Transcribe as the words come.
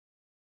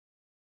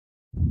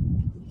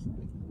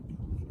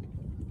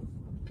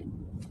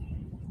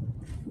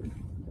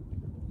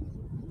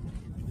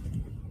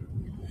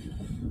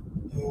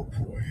Oh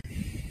boy.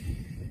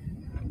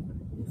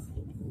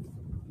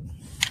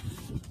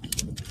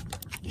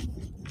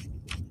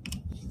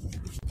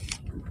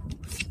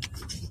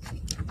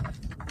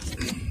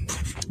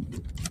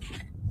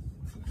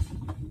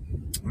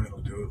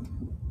 That'll do it.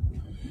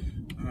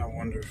 I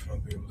wonder if I'll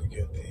be able to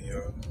get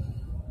the,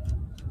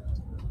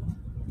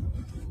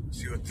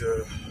 see what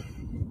the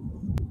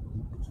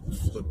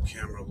flip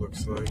camera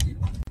looks like.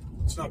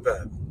 It's not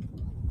bad.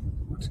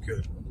 It's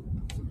good.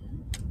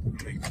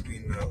 Let me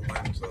clean that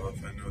lens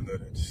off. I know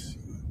that it's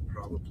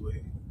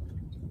probably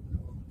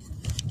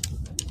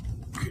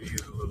could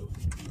use a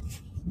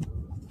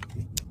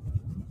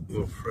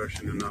little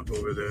freshening up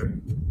over there.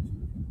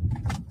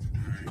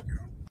 There you go.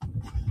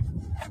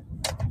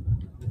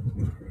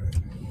 Alright.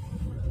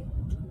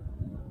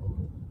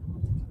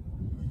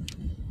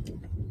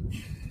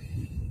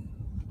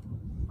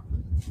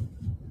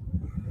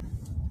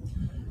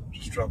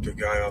 Just dropped a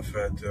guy off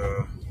at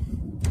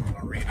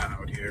marina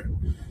out here.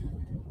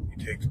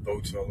 He takes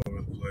boats all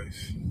over the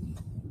place.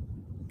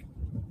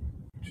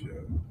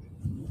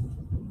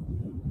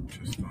 Which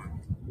is fun.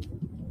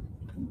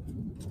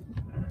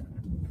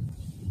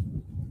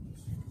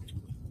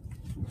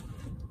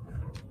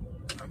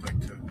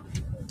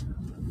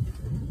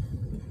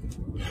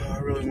 I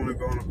really want to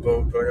go on a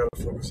boat, but I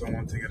gotta focus on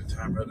one thing at a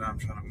time. Right now I'm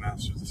trying to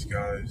master the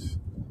skies,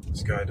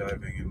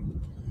 skydiving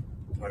and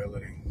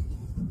piloting.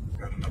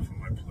 Got enough on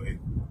my plate.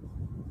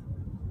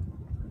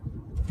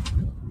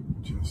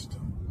 Just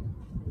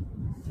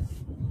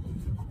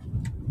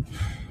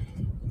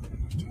not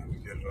enough time to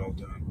get it all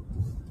done.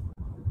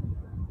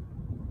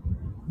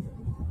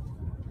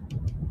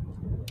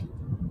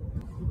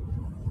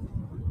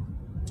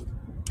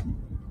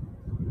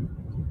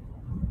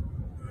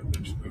 I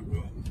eventually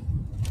will.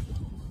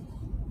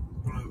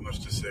 I don't have much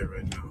to say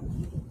right now.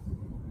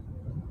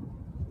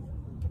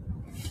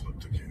 Flip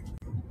the camera.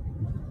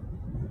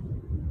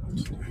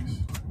 That's nice.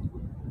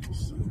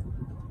 So,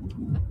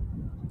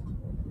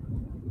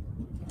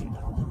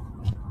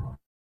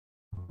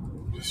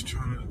 just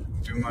trying to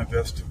do my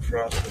best to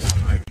process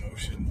my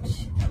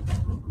emotions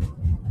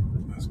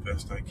as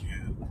best I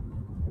can.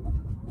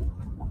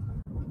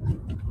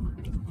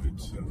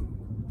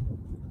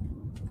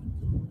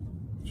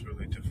 It's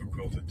really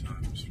difficult at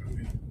times for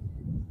me.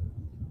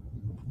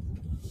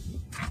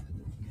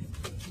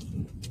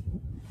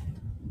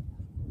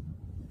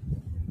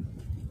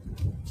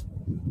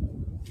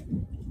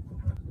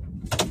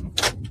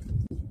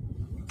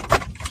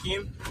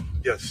 Team?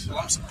 Yes.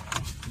 Awesome.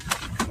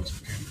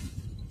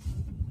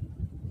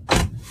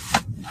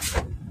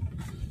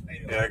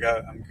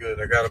 Yeah, I'm good.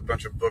 I got a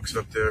bunch of books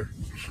up there.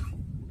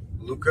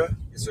 Luca?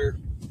 Yes, sir.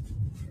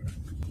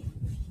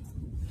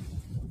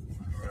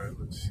 Alright,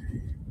 let's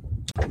see.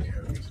 Okay,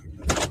 I guess I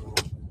gotta go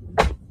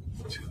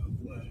to the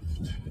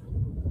left.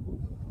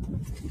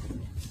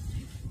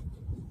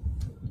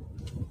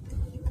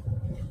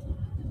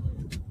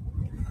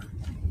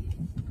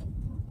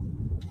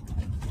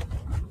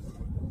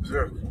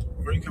 Where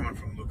are you coming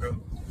from, Luca?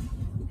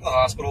 The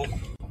hospital.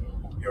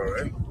 You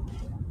alright?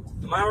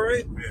 Am I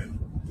alright?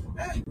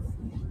 Yeah.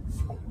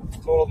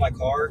 Totaled my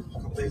car a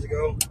couple days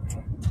ago.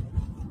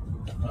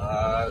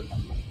 Not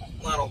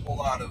a whole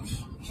lot of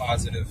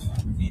positive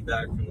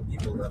feedback from the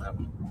people that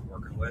I'm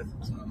working with.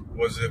 So.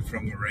 Was it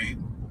from the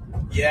rain?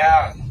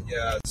 Yeah.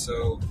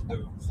 So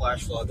the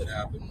flash flood that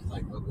happened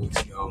like a couple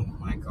weeks ago,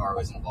 my car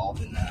was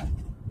involved in that,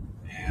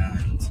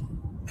 and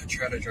I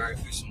tried to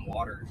drive through some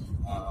water.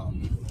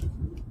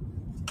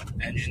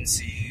 Engine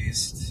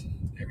seized,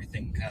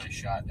 everything kind of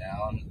shot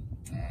down.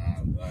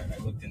 But I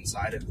looked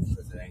inside of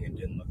the thing and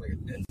didn't look like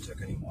it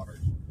took any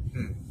water.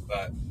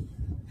 But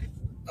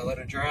I let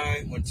it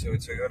dry, went to a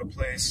Toyota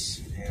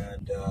place,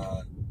 and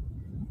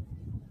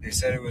they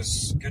said it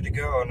was good to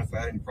go, and if I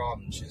had any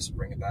problems, just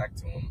bring it back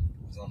to them.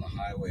 I was on the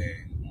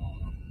highway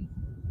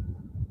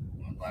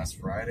on last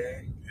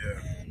Friday,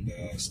 and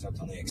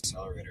stepped on the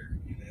accelerator,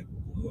 and it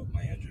blew up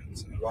my engine.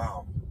 So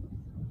wow.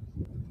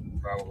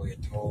 Probably a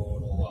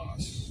total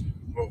loss.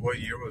 What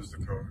year was the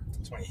car?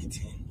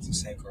 2018. It's the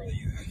same car that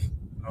you have.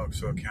 Oh,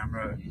 so a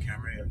Camry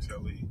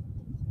XLE.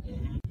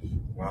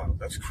 Mm-hmm. Wow,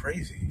 that's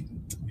crazy.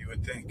 You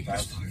would think.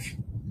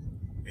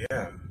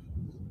 Yeah.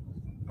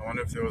 I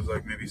wonder if there was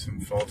like maybe some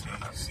faulty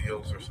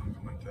seals or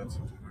something like that.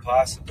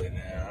 Possibly,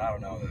 man. I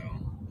don't know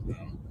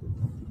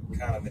though.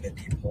 Kind of in a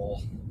deep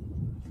hole.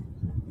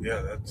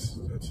 Yeah, that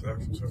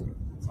sucks.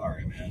 All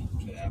right, man.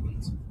 Shit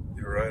happens.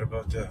 You're right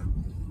about that.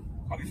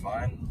 I'll be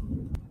fine.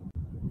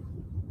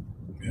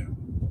 Yeah.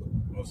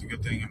 Well, it's a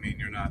good thing. I mean,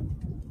 you're not.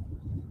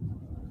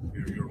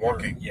 You're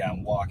walking. Yeah,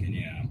 I'm walking.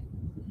 Yeah.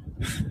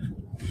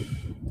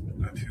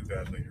 Not too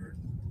badly hurt.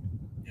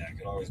 Yeah, it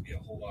could always be a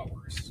whole lot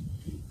worse.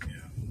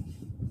 Yeah.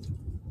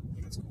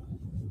 That's cool.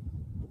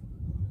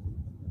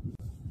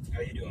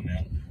 How you doing,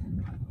 man?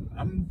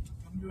 I'm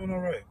doing all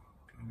right.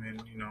 I mean,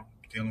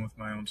 dealing with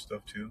my own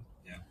stuff too.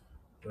 Yeah.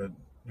 But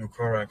no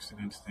car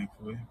accidents,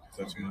 thankfully.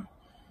 That's my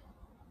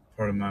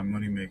part of my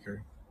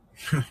moneymaker.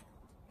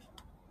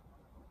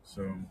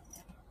 So,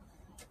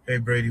 hey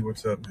Brady,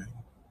 what's up, man?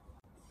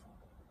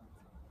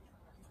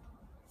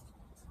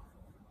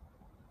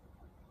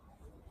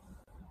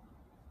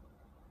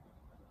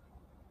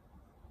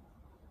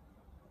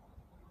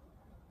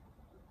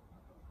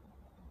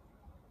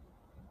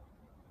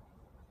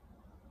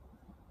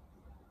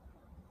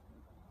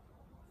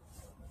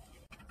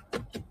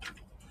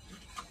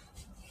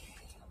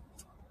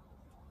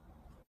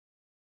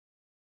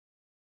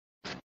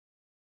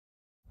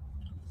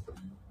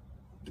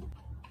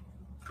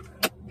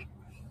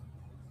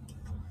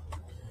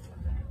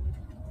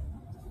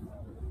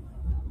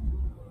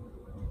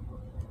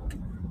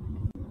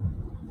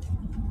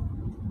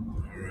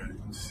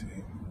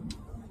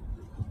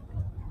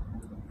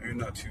 you're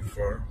not too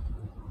far.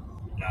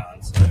 Nah,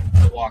 it's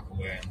a walk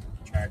away.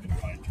 Trying to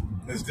find.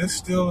 Is this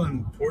still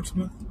in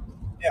Portsmouth?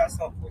 Yeah, it's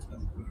not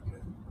Portsmouth. Okay.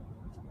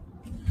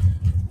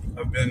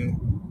 I've been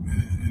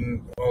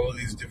in all of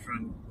these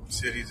different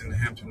cities in the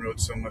Hampton Road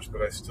so much,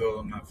 but I still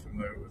am not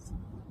familiar with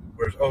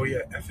where's. Oh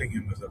yeah,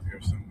 Effingham was up here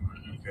somewhere.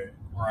 Okay.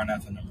 We're on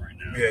Effingham right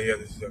now. Yeah,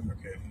 this is up.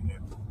 Okay. Yeah.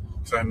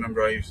 So I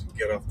remember I used to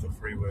get off the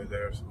freeway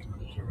there sometimes.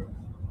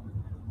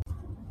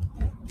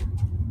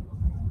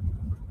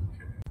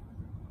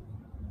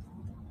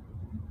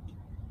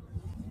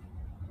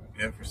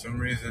 Yeah, for some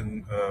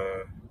reason,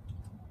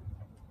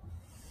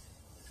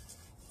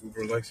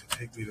 Uber likes to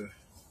take me to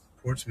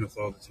Portsmouth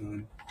all the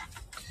time.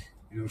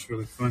 You know, what's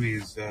really funny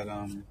is that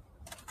not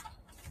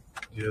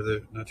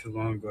too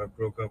long ago, I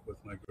broke up with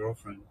my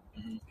girlfriend.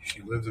 Mm-hmm.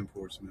 She lives in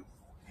Portsmouth.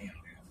 Damn,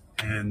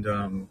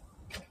 And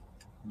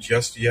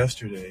just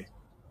yesterday,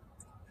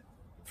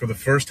 for the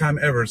first time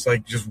ever, it's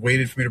like just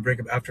waited for me to break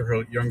up after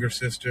her younger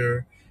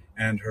sister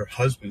and her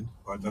husband.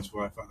 That's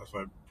why I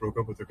broke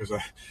up with her, because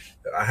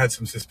I had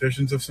some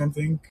suspicions of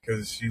something,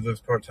 because she lives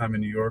part-time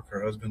in New York.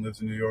 Her husband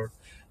lives in New York,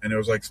 and there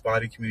was like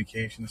spotty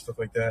communication and stuff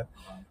like that.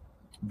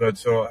 But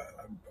so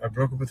I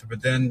broke up with her,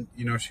 but then,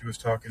 you know, she was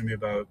talking to me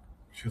about,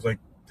 she was like,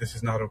 this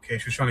is not okay.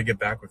 She was trying to get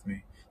back with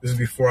me. This is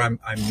before I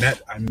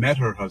met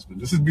her husband.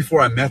 This is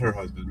before I met her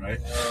husband, right?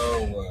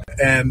 Oh.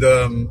 And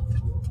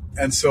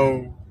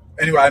so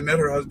anyway, I met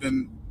her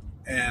husband,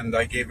 and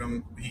he gave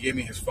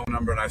me his phone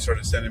number, and I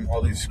started sending him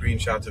all these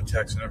screenshots of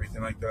texts and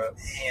everything like that.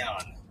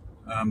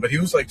 Damn. But he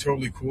was like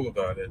totally cool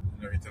about it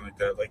and everything like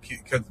that. Like,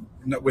 cause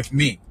with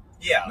me.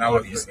 Yeah. Now,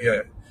 obviously.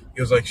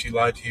 he was like, she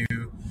lied to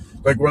you.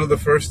 Like, one of the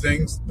first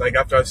things, like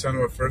after I sent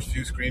him her first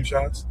few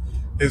screenshots,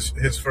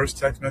 his first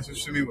text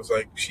message to me was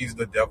like, "She's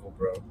the devil,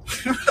 bro."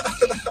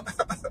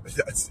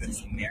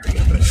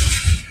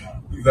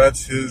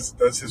 That's his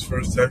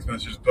first text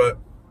message. But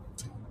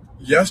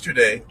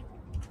yesterday,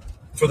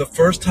 for the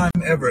first time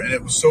ever, and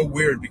it was so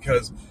weird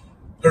because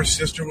her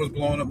sister was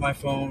blowing up my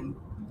phone,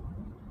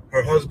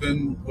 her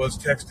husband was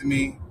texting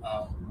me,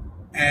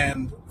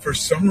 and for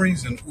some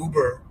reason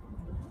Uber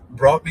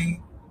brought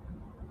me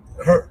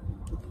her.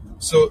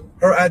 So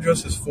her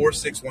address is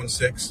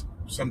 4616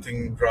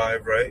 something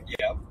drive, right?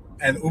 Yeah.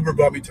 And Uber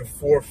brought me to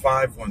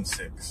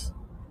 4516.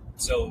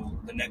 So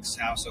the next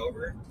house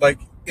over? Like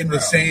in the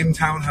same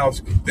townhouse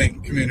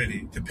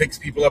community to pick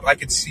people up. I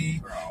could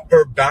see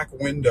her back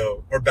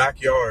window, her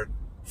backyard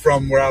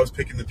from where I was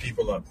picking the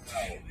people up.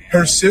 Oh,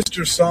 her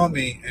sister saw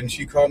me and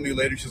she called me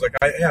later. She's like,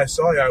 I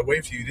saw you. I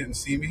waved to you. You didn't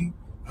see me?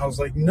 I was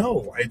like,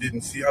 no, I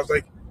didn't see. I was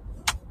like,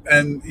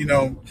 and you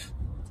know,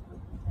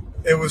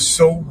 it was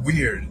so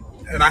weird.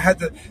 And I had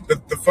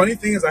the funny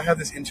thing is I have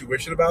this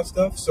intuition about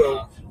stuff.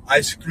 So I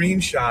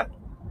screenshot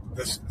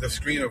the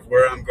screen of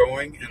where I'm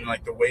going and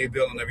like the way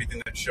bill and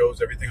everything that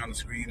shows everything on the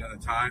screen at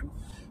the time,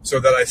 so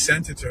that I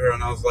sent it to her,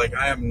 and I was like,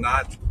 I am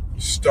not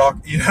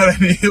stalking, you know what I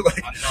mean?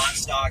 Like, I'm not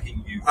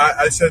stalking you.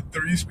 I sent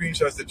 3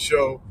 screenshots that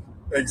show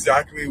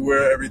exactly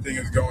where everything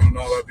is going and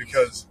all that,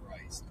 because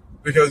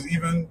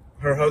even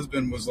her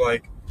husband was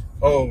like,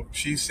 oh,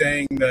 she's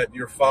saying that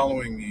you're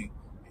following me.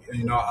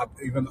 You know,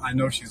 I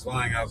know she's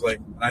lying. I was like,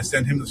 and I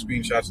sent him the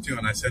screenshots too,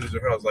 and I sent it to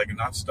her. I was like, I'm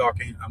not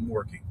stalking, I'm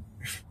working.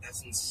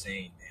 That's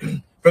insane,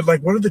 man. But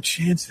like, what are the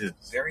chances?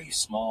 Very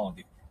small,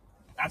 dude.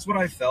 That's what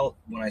I felt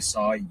when I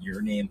saw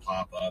your name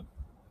pop up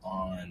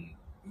on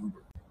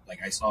Uber.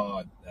 Like, I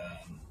saw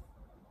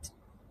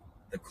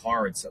the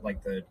car. It's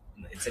like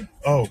it's a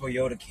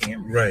Toyota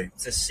Camry. Right.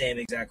 It's the same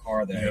exact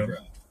car that I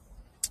drove.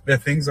 Yeah,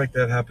 things like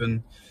that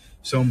happen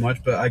so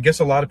much, but I guess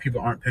a lot of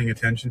people aren't paying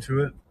attention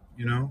to it,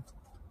 you know?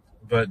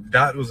 But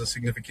that was a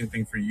significant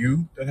thing for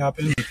you that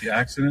happened with the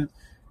accident,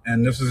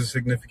 and this was a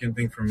significant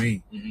thing for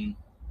me. Mm-hmm.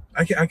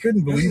 I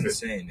couldn't believe it.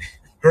 Insane.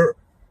 Her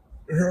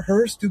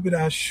stupid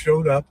ass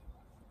showed up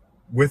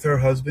with her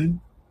husband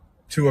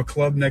to a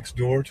club next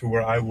door to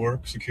where I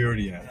work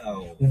security at,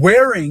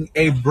 wearing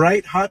a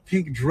bright hot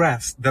pink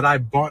dress that I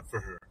bought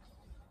for her.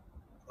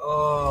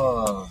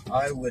 Oh,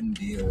 I wouldn't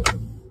be able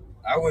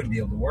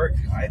to work.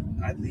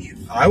 I'd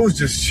leave. I was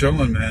just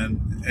chilling,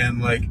 man, and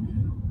like.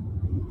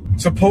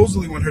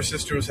 Supposedly, when her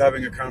sister was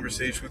having a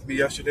conversation with me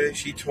yesterday,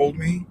 she told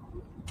me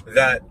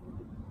that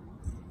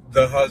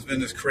the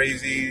husband is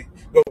crazy.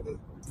 Well,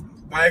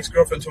 my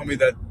ex-girlfriend told me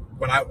that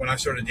when I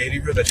started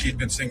dating her, that she'd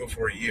been single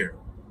for a year,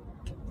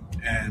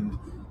 and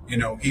you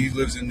know, he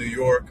lives in New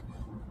York.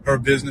 Her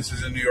business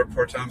is in New York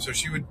part-time, so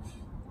she would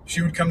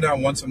come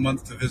down once a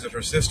month to visit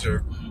her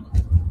sister.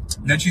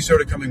 And then she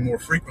started coming more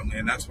frequently,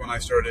 and that's when I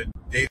started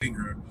dating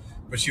her.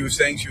 But she was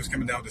saying she was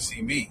coming down to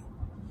see me.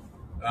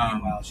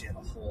 Meanwhile, she had a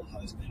whole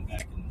husband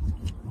back in.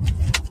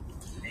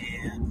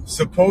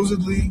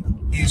 Supposedly,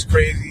 he's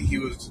crazy. He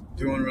was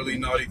doing really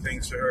naughty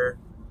things to her,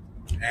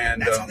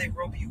 and that's how they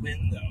rope you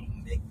in, though.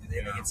 They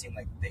make it seem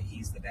like that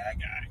he's the bad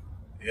guy.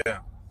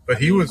 Yeah, but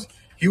he was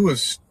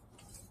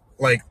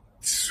like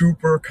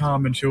super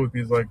calm and chill with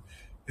me. He's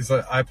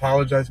like, I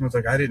apologize. He was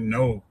like, I didn't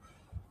know.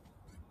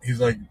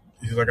 He's like,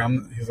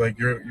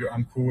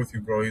 I'm cool with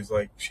you, bro. He's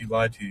like, she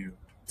lied to you.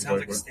 Sounds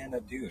like a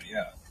stand-up dude.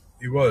 Yeah.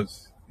 He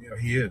was.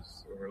 he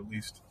is, or at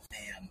least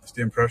Man. that's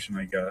the impression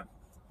I got.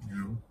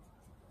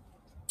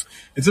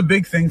 It's a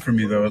big thing for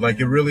me though. Like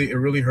it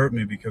really hurt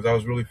me because I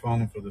was really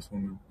falling for this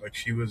woman. Like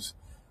she was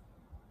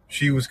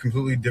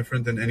completely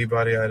different than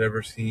anybody I'd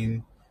ever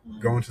seen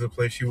going to the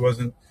place. She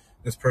wasn't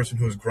this person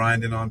who was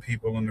grinding on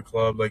people in the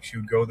club. Like she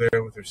would go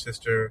there with her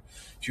sister.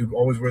 She would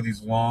always wear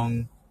these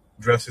long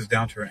dresses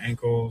down to her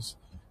ankles.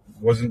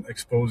 Wasn't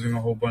exposing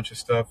a whole bunch of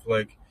stuff.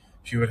 Like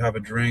she would have a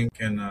drink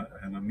and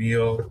a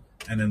meal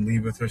and then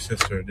leave with her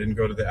sister. Didn't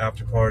go to the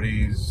after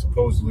parties.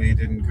 Supposedly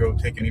didn't go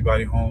take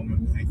anybody home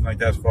and anything like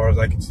that, as far as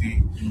I could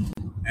see.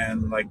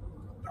 And like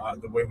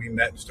the way we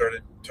met and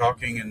started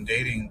talking and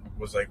dating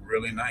was like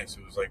really nice.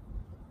 It was like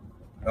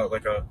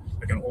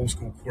an old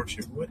school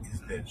courtship. What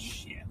is this?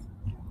 Shit.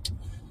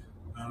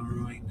 All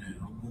right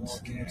now.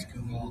 Let's see what's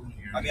going on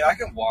here. I mean, I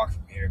can walk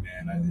from here,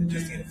 man. I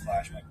just need a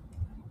flashlight.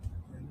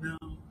 No,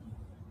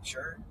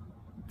 Sure.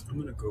 I'm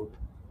gonna go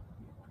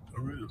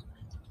around.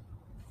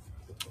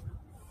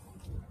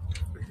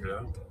 Figure it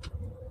out.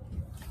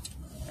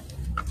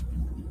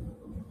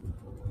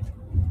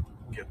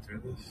 Get through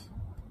this.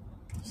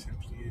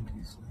 Simply and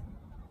easily.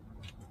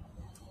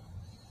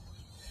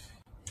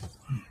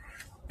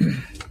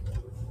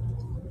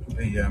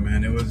 But yeah,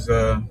 man, it was.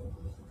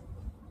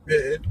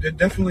 It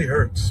definitely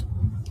hurts.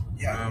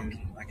 Yeah,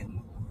 I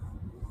can.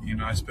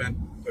 I spent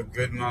a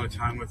good amount of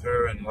time with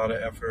her and a lot of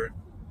effort.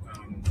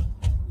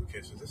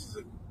 Okay, so this is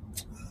a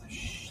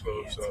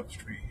closed off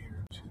street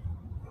here too.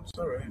 It's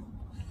all right.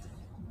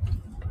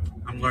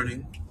 I'm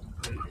learning.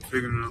 I'm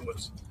figuring out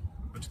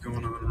what's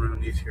going on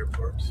around these here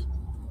parts.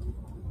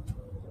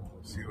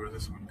 See where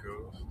this one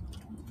goes.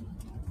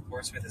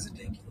 Portsmouth is a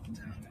dinky little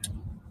town, man.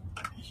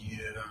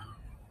 Yeah,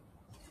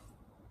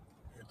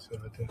 it's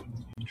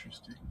definitely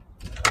interesting.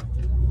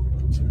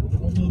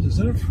 Hold on, is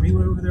that a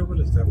freeway over there? What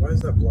is that? Why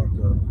is that blocked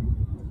up?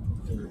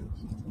 There it is.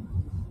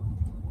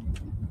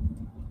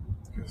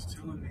 It's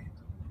telling me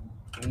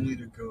only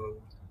to go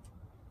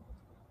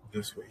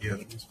this way. Yeah,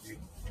 that must be.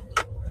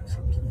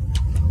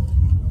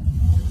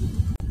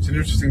 It's an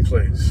interesting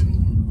place.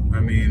 I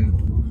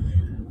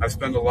mean, I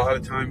spend a lot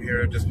of time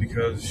here just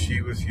because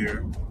she was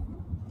here,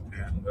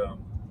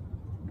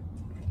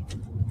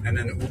 and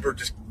then Uber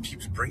just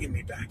keeps bringing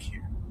me back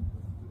here.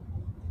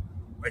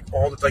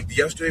 Like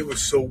yesterday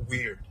was so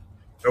weird.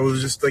 That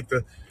was just like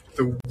the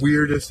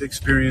weirdest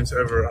experience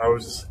ever. I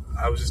was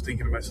just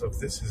thinking to myself,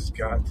 this has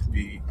got to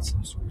be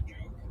some sort of joke.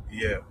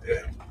 Yeah.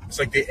 It's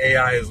like the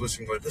AI is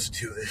listening, like, let's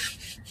do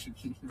this.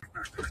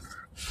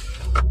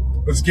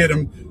 Let's get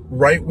him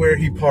right where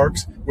he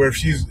parks, where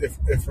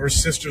if her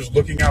sister's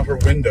looking out her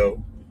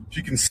window,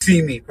 she can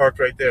see me parked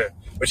right there.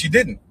 But she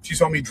didn't. She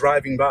saw me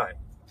driving by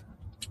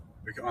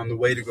on the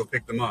way to go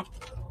pick them up.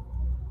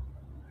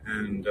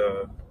 And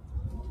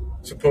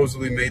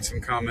supposedly made some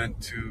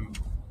comment to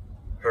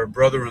her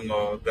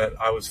brother-in-law that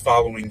I was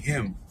following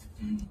him.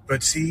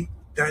 But see,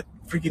 that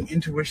freaking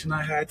intuition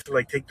I had to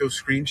like take those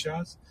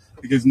screenshots,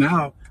 because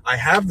now I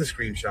have the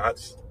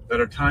screenshots that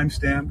are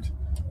time-stamped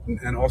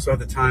and also have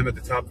the time at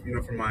the top,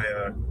 from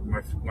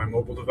my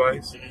mobile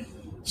device.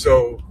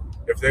 So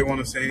if they want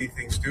to say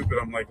anything stupid,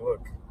 I'm like,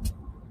 look,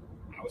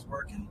 I was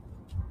working.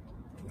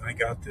 I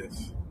got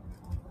this.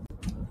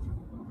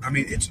 I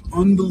mean, it's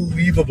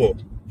unbelievable.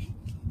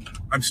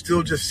 I'm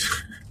still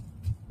just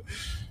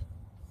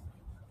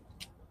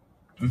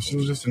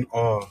in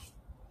awe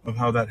of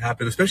how that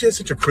happened, especially at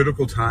such a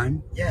critical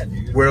time. Yeah,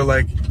 dude. Where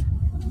like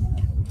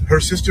her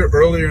sister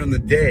earlier in the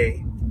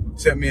day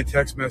sent me a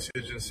text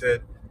message and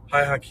said,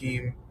 "Hi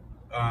Hakeem,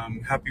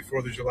 happy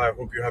 4th of July. I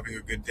hope you're having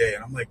a good day."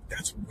 And I'm like,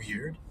 that's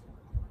weird.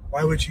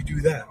 Why would she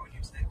do that? Why would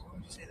you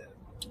say that?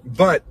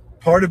 But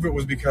part of it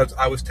was because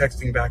I was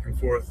texting back and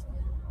forth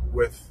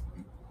with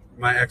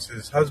my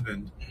ex's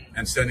husband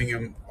and sending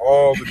him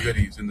all the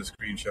goodies and the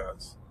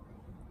screenshots.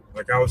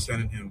 Like I was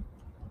sending him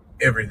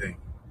everything.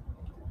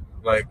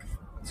 Like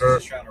He's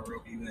just trying to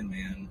rope you in,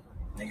 man.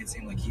 Make it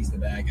seem like he's the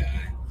bad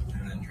guy,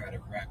 and then try to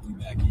wrap you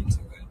back into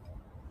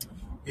it.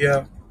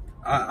 Yeah,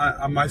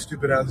 I my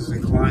stupid ass is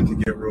inclined to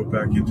get roped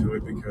back into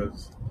it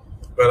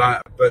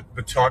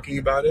but talking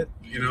about it,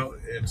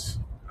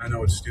 I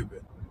know it's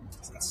stupid.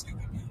 It's not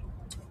stupid, man.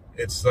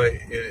 It's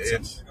like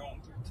it's. Something you're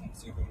going through. It's not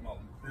stupid at all.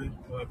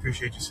 Well, I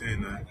appreciate you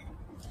saying that.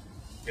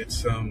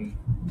 It's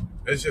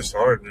just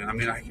hard, man. I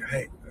mean,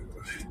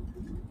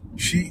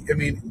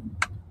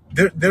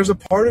 there's a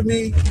part of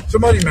me.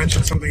 Somebody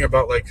mentioned something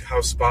about like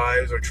how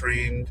spies are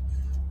trained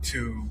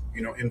to,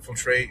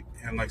 infiltrate,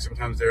 and like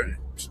sometimes they're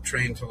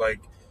trained to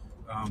like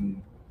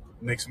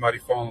make somebody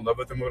fall in love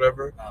with them or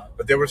whatever.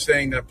 But they were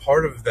saying that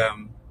part of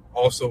them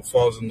also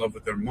falls in love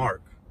with their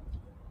mark,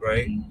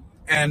 right? Mm-hmm.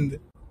 And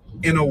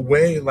in a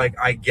way, like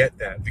I get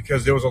that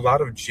because there was a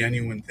lot of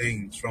genuine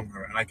things from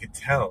her, and I could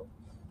tell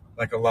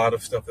like a lot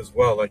of stuff as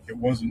well. Like it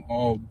wasn't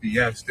all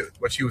BS.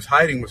 What she was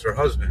hiding was her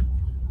husband.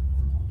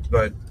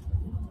 But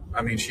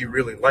I mean, she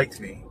really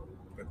liked me,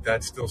 but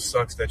that still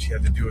sucks that she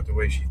had to do it the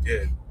way she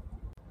did.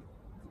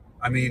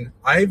 I mean,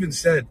 I even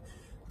said,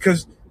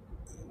 because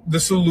the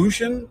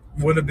solution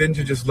would have been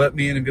to just let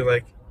me in and be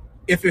like,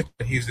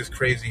 he's this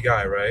crazy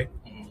guy, right?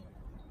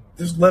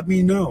 Just let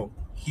me know.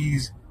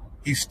 He's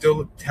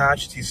still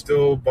attached. He's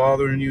still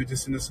bothering you,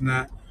 this and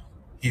that.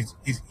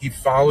 He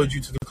followed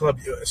you to the club.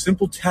 A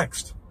simple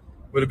text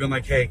would have been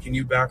like, hey, can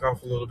you back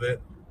off a little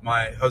bit?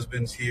 My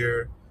husband's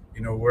here.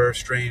 You know, we're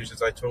estranged,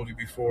 as I told you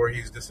before.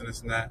 He's this and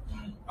this and that.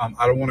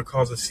 I don't want to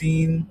cause a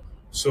scene,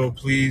 so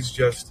please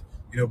just,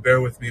 you know,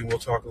 bear with me, and we'll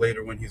talk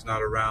later when he's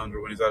not around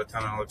or when he's out of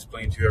town, and I'll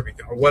explain to you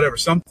everything or whatever,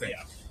 something.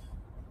 Yeah.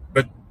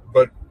 But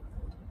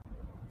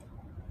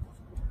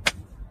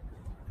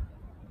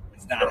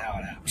it's not how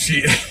it happened.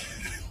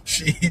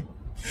 She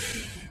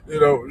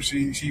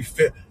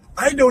fit.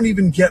 I don't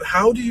even get,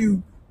 how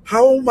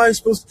am I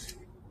supposed to,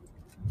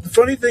 the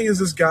funny thing is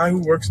this guy who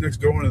works next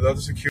door in the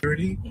other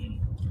security,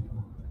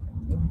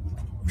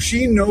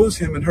 she knows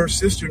him and her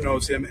sister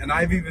knows him, and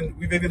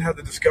we've even had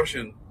the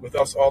discussion with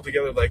us all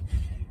together, like,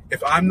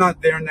 if I'm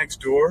not there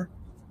next door,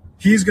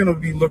 he's going to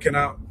be looking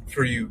out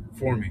for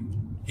me.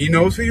 He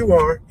knows who you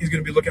are. He's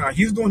going to be looking out.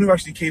 He's the one who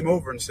actually came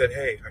over and said,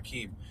 hey,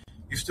 Hakeem,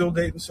 you still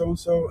dating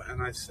so-and-so?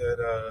 And I said,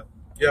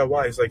 yeah,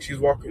 why? He's like, she's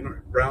walking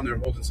around there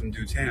holding some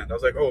dude's hand. I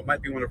was like, oh, it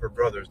might be one of her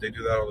brothers. They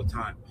do that all the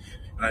time.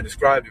 And I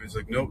described him. He's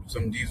like, nope,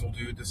 some diesel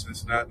dude, this and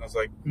that. And I was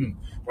like,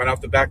 Went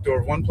out the back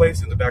door of one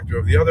place and the back door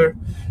of the other.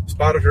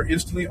 Spotted her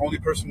instantly. Only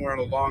person wearing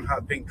a long,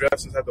 hot pink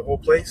dress inside the whole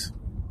place.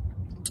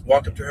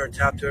 Walked up to her,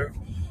 tapped her.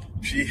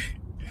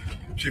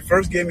 She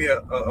first gave me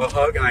a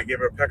hug, and I gave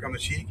her a peck on the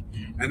cheek.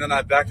 And then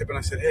I backed up and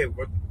I said, hey,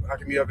 how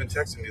come you haven't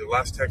texted me? The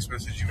last text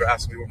message, you were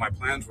asking me what my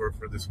plans were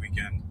for this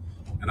weekend.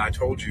 And I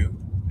told you,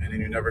 and then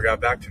you never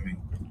got back to me.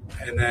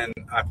 And then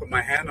I put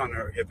my hand on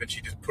her hip, and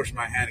she just pushed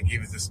my hand and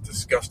gave me this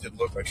disgusted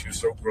look, like she was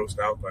so grossed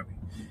out by me.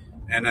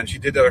 And then she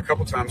did that a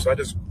couple times, so I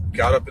just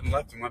got up and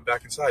left and went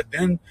back inside.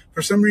 Then,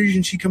 for some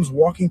reason, she comes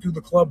walking through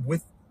the club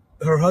with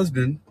her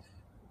husband,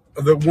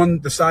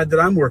 the side that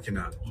I'm working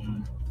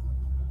on.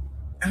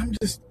 And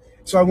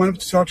so I went up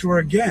to talk to her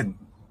again.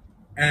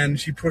 And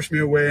she pushed me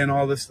away and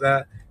all this,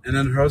 that. And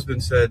then her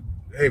husband said,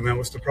 hey, man,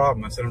 what's the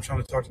problem? I said, I'm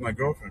trying to talk to my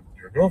girlfriend.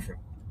 Your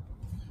girlfriend?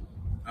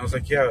 I was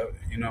like, yeah,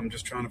 you know, I'm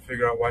just trying to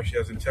figure out why she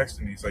hasn't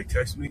texted me. He's like,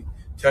 text you?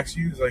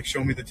 He's like,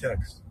 show me the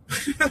text.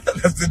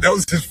 That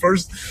was his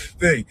first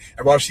thing.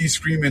 And while she's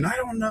screaming, I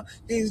don't know,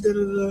 he's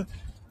da-da-da.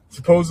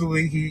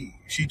 Supposedly,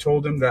 she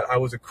told him that I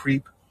was a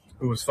creep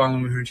who was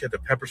following her, and she had to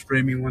pepper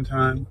spray me one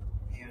time.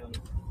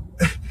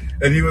 Yeah.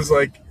 And he was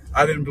like,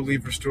 I didn't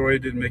believe her story. It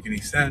didn't make any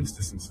sense,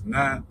 this and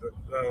that. But,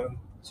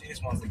 she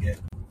just wants to get,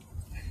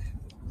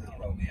 I don't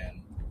know,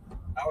 man.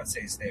 I would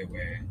say stay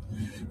away.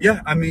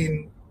 Yeah, I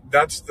mean,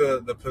 that's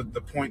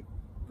the point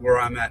where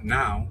I'm at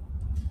now.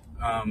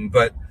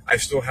 But I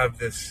still have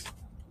this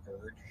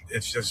urge.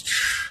 It's just,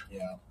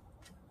 yeah.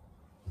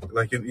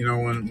 Like, you know,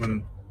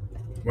 when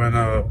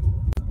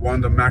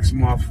Wanda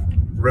Maximoff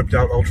ripped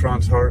out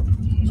Ultron's heart,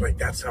 it's like,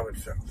 that's how it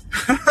felt.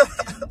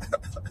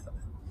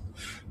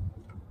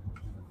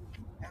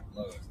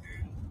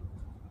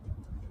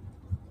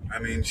 I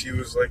mean, she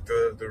was like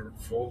the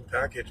full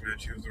package, man.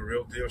 She was the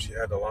real deal. She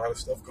had a lot of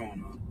stuff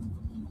going on.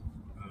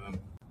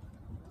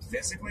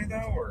 Physically,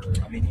 though, or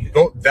I mean,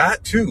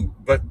 that too.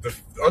 But the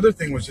other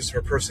thing was just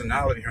her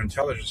personality, her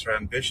intelligence, her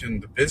ambition,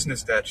 the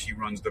business that she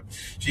runs.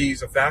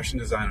 She's a fashion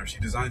designer. She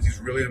designs these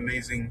really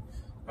amazing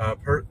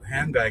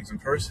handbags and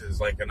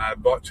purses. And I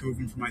bought 2 of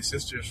them for my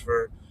sisters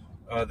for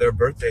their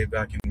birthday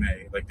back in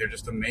May. Like, they're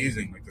just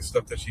amazing. Like, the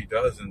stuff that she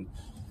does, and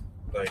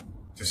like,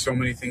 just so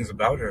many things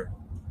about her.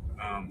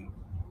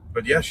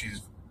 But yeah,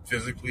 she's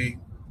physically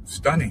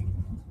stunning.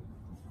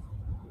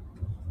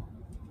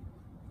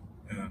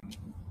 Yeah.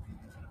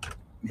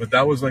 But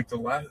that was like the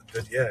last.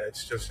 Yeah,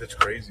 it's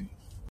crazy.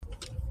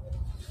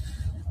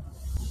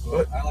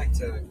 Well, I like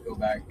to go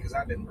back because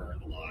I've been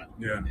burned a lot.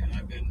 Yeah. And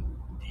I've been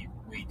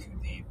way too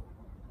deep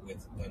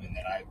with women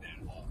that I've been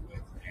involved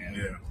with. And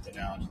the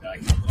analogy that I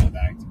keep going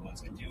back to,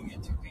 once I do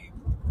get too deep,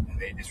 and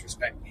they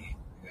disrespect me,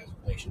 because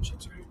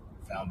relationships are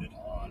founded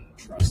on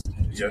trust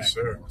and respect. Yes,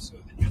 sir. More so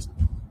than just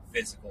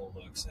physical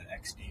looks and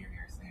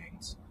exterior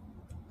things.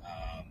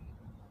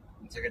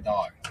 It's like a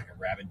dog. It's like a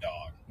rabid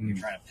dog. You're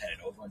trying to pet it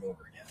over and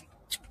over again.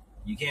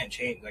 You can't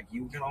change. Like,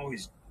 you can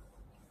always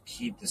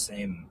keep the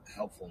same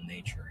helpful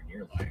nature in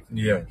your life.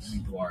 Yes.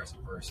 You are as a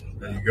person.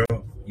 There you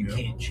go. You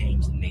can't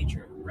change the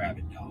nature of a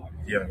rabid dog.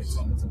 Yes.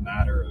 It's a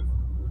matter of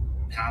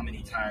how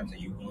many times are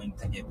you willing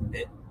to get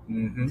bit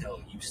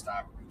until you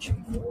stop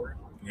reaching forward.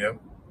 Yep.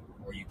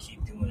 Or you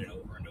keep doing it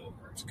over and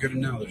over. It's a good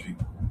analogy.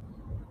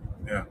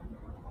 Yeah.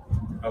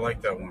 I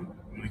like that one.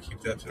 I'm going to keep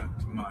that to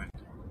mind.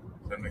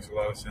 That makes a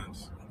lot of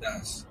sense. It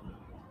does.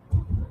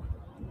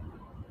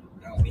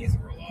 That went me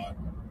through a lot.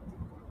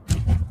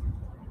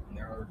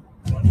 There are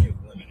plenty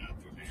of women out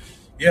there, man.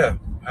 Yeah,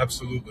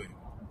 absolutely.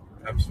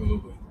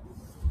 Absolutely.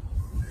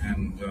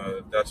 And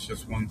that's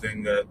just one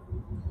thing that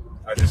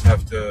I just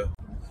have to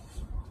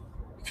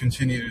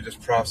continue to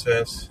just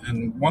process.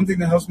 And one thing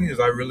that helps me is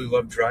I really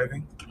love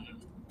driving.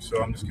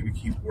 So I'm just going to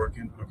keep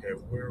working. Okay,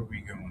 where are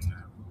we going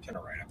now? Kind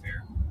of right up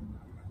here.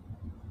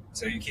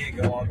 So you can't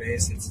go on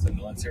base. It's the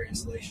military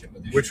installation.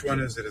 But which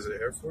one is it? Is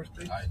it Air Force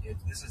Base?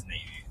 This is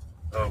Navy.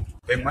 Oh,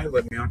 they might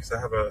let me on because I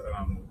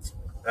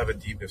have a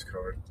Deepest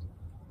card.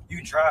 You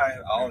can try.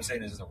 All I'm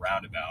saying is it's a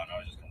roundabout, and I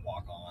was just gonna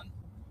walk on,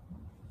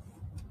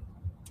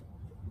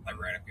 like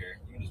right up here.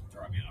 You can just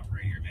drop me off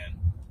right here, man.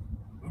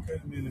 Okay,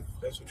 I mean if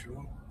that's what you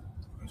want,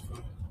 that's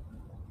fine.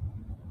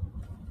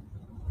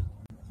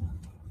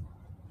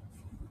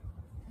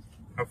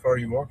 How far are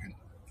you walking?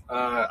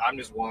 I'm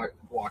just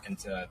walking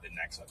to the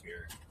next up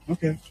here.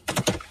 Okay.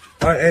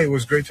 All right, hey, it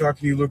was great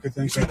talking to you, Luca.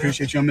 Thanks, I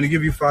appreciate you. I'm going to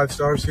give you 5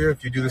 stars here.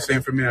 If you do the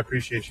same for me, I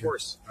appreciate you. Of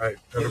course. All right,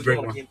 have a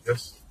great one.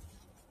 Yes.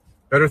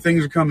 Better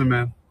things are coming,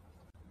 man.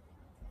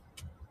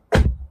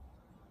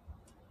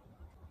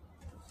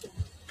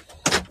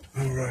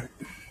 All right.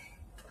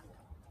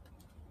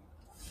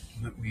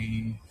 Let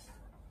me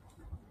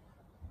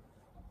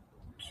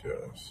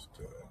just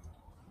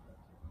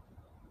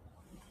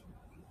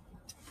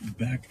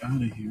back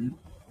out of here.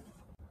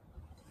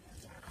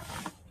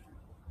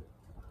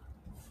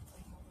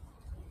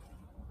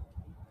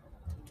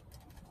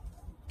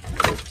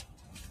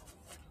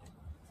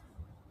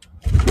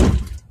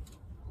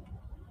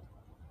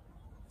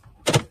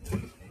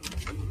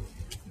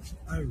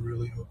 I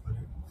really hope I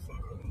didn't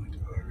fuck up my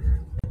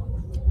tire.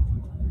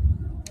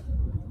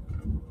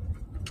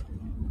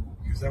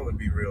 Because that would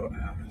be real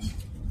ass.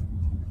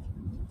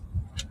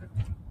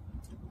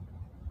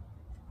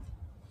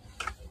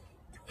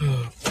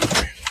 Oh,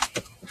 boy.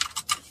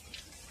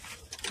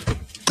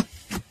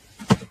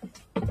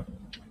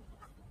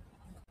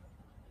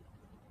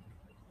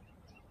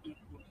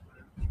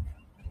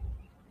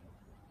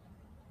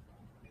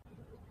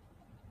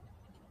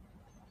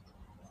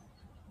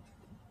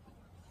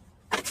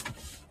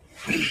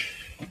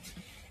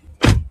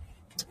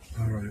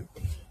 All right.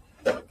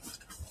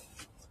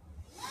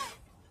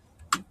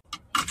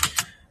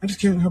 I just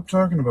can't help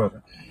talking about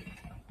it.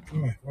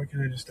 Why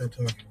can't I just stop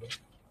talking about it?